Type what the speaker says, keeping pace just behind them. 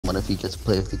What if he just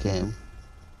plays the game?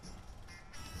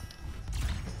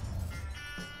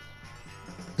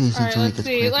 Alright, let's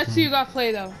see. Let's see who got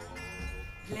play though.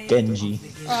 Genji.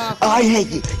 I hate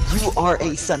you! You are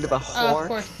a son of a Of whore!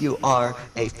 course. You are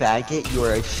a faggot, you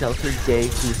are a sheltered gay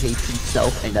who hates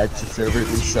himself, and that's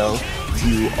deservedly so.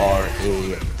 You are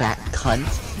a fat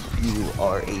cunt. You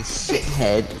are a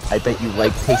shithead. I bet you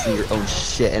like tasting your own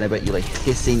shit, and I bet you like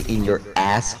pissing in your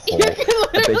asshole. You can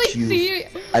literally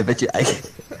I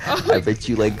bet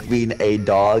you like being a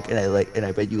dog, and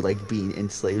I bet you like being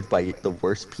enslaved by the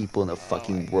worst people in the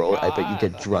fucking world. I bet you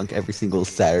get drunk every single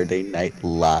Saturday night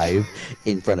live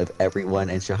in front of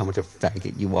everyone and show how much a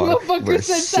faggot you are. Motherfucker You're a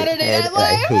said Saturday shithead, Night and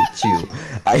I Live. hate you.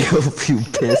 I hope you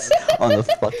piss on the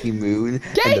fucking moon, and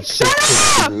the piss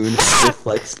hits the moon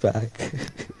reflects back.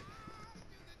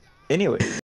 Anyway.